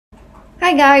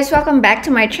Hi guys, welcome back to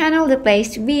my channel, the place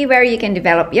to be where you can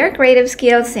develop your creative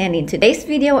skills. And in today's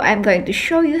video, I'm going to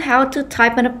show you how to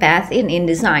type on a path in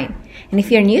InDesign. And if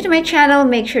you're new to my channel,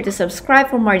 make sure to subscribe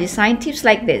for more design tips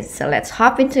like this. So let's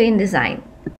hop into InDesign.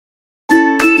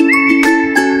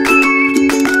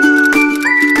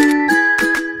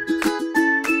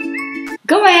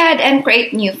 Go ahead and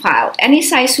create new file. Any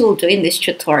size will do in this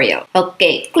tutorial.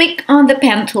 Okay, click on the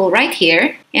pen tool right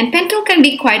here. And pen tool can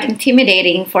be quite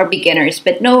intimidating for beginners,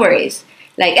 but no worries.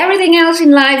 Like everything else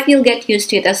in life, you'll get used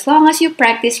to it as long as you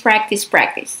practice.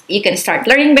 You can start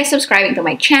learning by subscribing to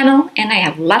my channel, and I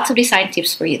have lots of design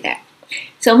tips for you there.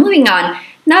 So moving on,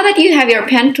 now that you have your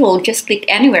pen tool, just click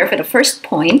anywhere for the first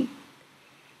point,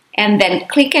 and then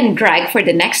click and drag for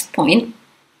the next point,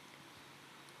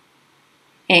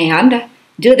 and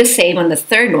do the same on the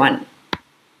third one,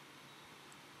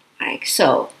 like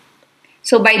so.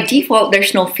 So by default,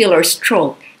 there's no fill or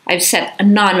stroke. I've set a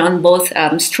none on both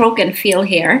stroke and fill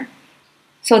here.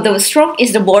 So the stroke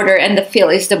is the border and the fill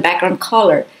is the background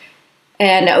color.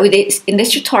 And in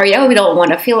this tutorial, we don't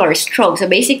want a fill or a stroke. So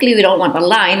basically, we don't want a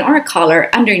line or a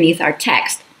color underneath our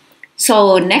text.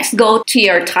 So next, go to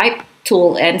your type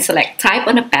tool and select type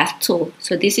on a path tool.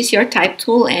 So this is your type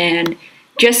tool, and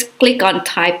just click on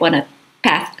type on a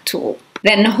path tool.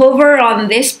 Then hover on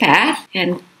this path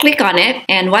and click on it.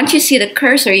 And once you see the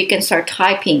cursor, you can start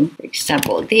typing. For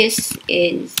example, this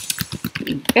is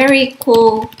a very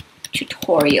cool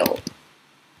tutorial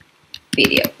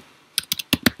video.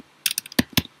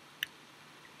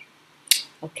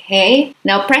 Okay,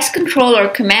 now press Ctrl or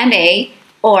Command A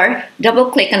or double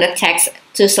click on the text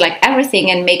to select everything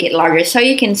and make it larger so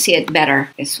you can see it better.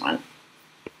 This one.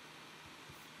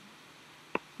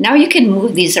 Now you can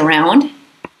move these around.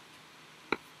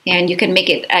 And you can make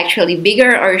it actually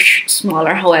bigger or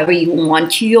smaller, however you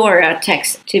want your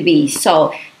text to be.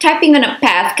 So typing on a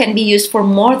path can be used for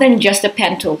more than just a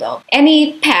pen tool though.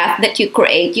 Any path that you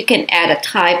create, you can add a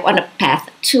type on a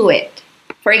path to it.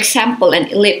 For example, an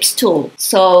ellipse tool.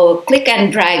 So click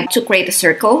and drag to create a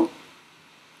circle.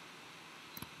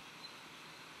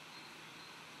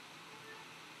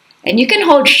 And you can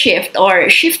hold Shift or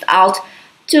Shift Alt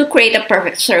to create a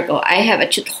perfect circle. I have a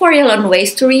tutorial on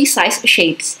ways to resize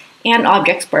shapes and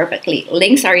objects perfectly.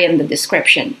 Links are in the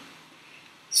description.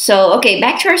 So, okay,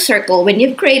 back to our circle. When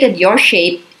you've created your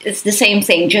shape, it's the same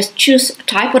thing. Just choose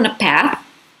type on a path.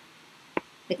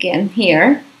 Again,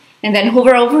 here. And then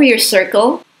hover over your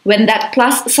circle. When that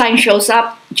plus sign shows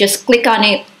up, just click on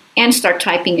it and start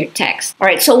typing your text. All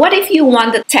right, so what if you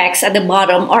want the text at the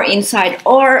bottom or inside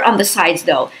or on the sides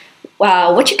though?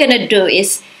 What you're gonna do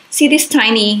is, see this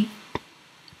tiny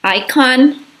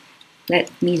icon?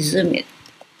 Let me zoom it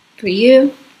for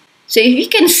you. So if you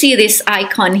can see this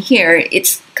icon here,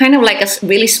 it's kind of like a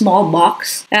really small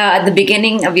box at the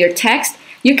beginning of your text.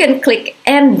 You can click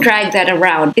and drag that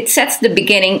around. It sets the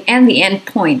beginning and the end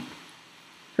point.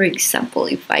 For example,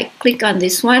 if I click on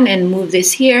this one and move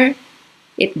this here,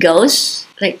 it goes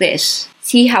like this.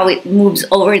 See how it moves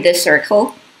over the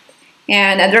circle?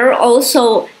 And there are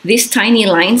also these tiny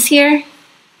lines here.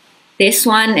 This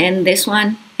one and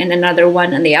another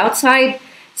one on the outside.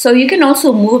 So you can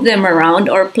also move them around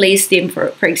or place them,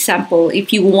 for example,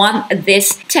 if you want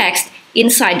this text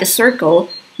inside the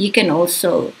circle, you can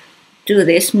also do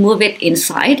this, move it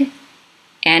inside,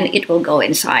 and it will go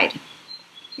inside.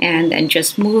 And then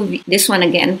just move this one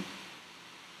again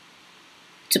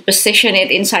to position it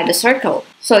inside the circle.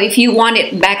 So if you want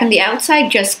it back on the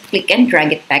outside, just click and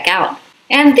drag it back out.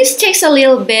 And this takes a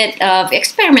little bit of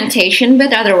experimentation,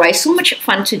 but otherwise so much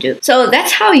fun to do. So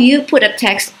that's how you put a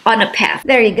text on a path.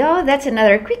 There you go. That's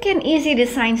another quick and easy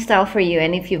design style for you.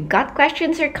 And if you've got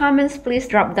questions or comments, please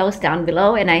drop those down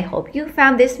below. And I hope you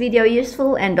found this video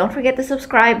useful. And don't forget to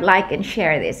subscribe, like, and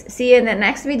share this. See you in the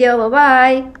next video.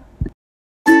 Bye-bye.